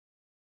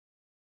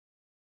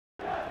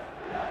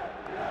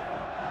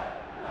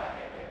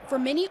For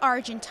many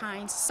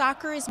Argentines,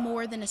 soccer is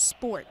more than a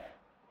sport.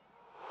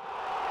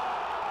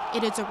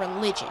 It is a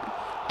religion,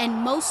 and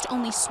most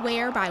only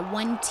swear by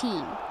one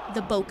team,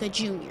 the Boca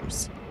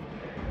Juniors.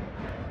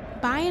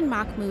 Bayan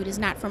Mahmud is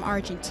not from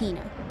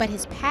Argentina, but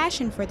his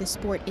passion for the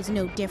sport is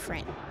no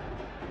different.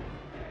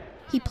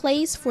 He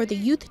plays for the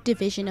youth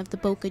division of the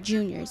Boca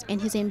Juniors,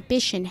 and his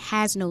ambition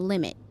has no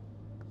limit.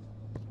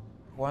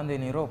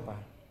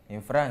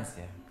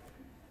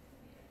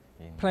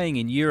 Playing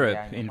in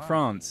Europe, in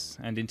France,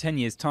 and in 10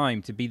 years'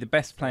 time to be the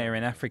best player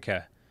in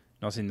Africa.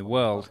 Not in the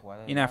world,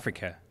 in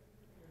Africa.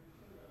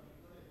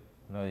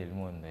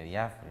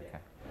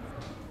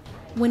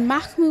 When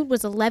Mahmud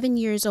was 11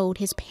 years old,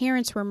 his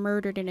parents were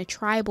murdered in a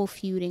tribal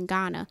feud in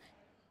Ghana.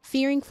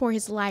 Fearing for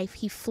his life,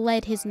 he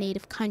fled his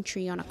native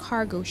country on a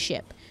cargo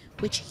ship,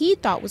 which he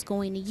thought was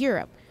going to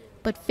Europe,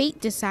 but fate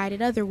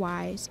decided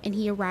otherwise, and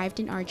he arrived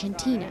in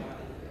Argentina.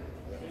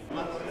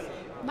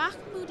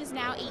 Mahmud is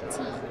now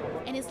 18,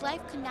 and his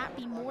life could not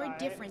be more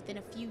different than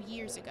a few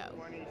years ago.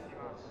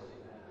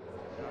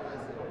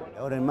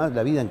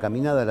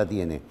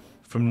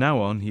 From now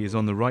on, he is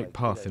on the right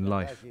path in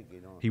life.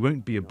 He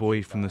won't be a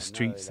boy from the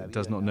streets that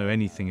does not know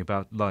anything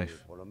about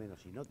life.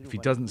 If he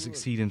doesn't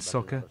succeed in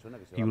soccer,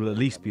 he will at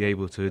least be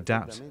able to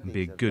adapt and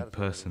be a good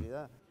person.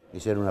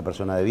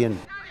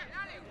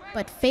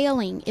 But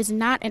failing is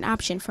not an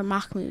option for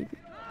Mahmud.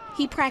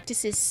 He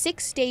practices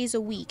 6 days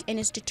a week and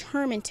is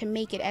determined to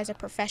make it as a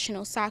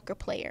professional soccer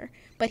player,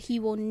 but he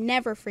will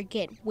never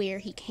forget where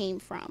he came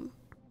from.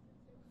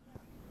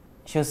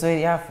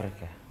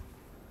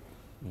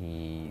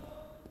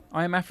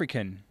 I am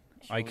African.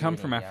 I come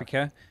from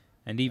Africa,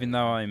 and even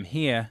though I am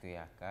here,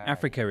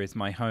 Africa is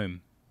my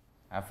home.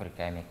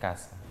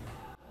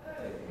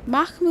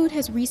 Mahmud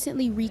has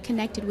recently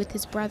reconnected with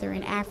his brother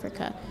in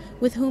Africa,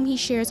 with whom he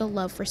shares a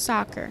love for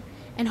soccer,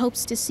 and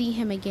hopes to see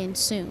him again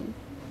soon.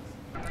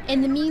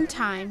 In the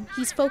meantime,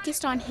 he's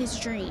focused on his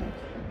dream,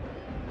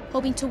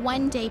 hoping to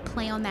one day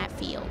play on that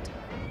field.